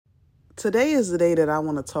Today is the day that I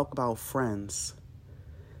want to talk about friends.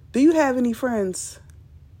 Do you have any friends?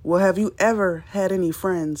 Well, have you ever had any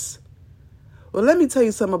friends? Well, let me tell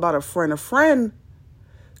you something about a friend. A friend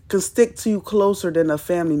can stick to you closer than a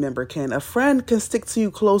family member can. A friend can stick to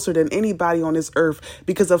you closer than anybody on this earth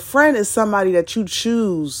because a friend is somebody that you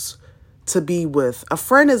choose to be with. A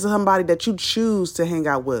friend is somebody that you choose to hang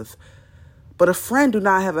out with. But a friend do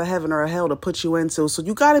not have a heaven or a hell to put you into. So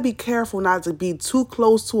you got to be careful not to be too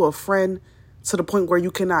close to a friend to the point where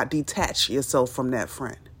you cannot detach yourself from that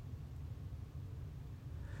friend.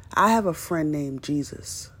 I have a friend named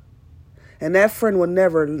Jesus. And that friend will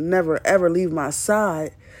never, ever leave my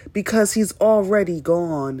side because he's already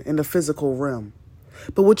gone in the physical realm.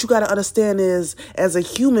 But what you got to understand is, as a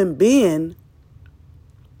human being,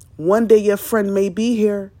 one day your friend may be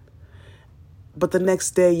here, but the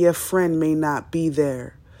next day your friend may not be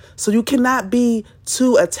there. So you cannot be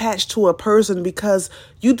too attached to a person because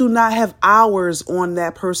you do not have hours on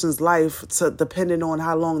that person's life depending on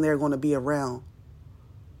how long they're going to be around.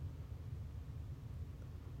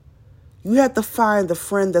 You have to find the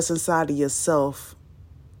friend that's inside of yourself.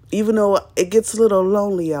 Even though it gets a little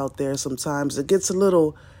lonely out there sometimes, it gets a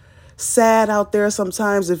little sad out there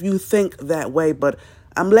sometimes if you think that way. But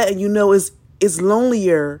I'm letting you know it's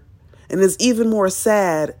lonelier and it's even more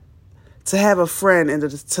sad to have a friend and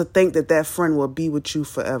to think that that friend will be with you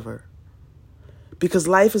forever. Because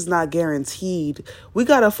life is not guaranteed. We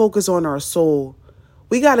got to focus on our soul.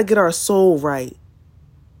 We got to get our soul right.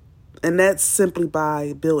 And that's simply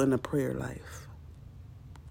by building a prayer life.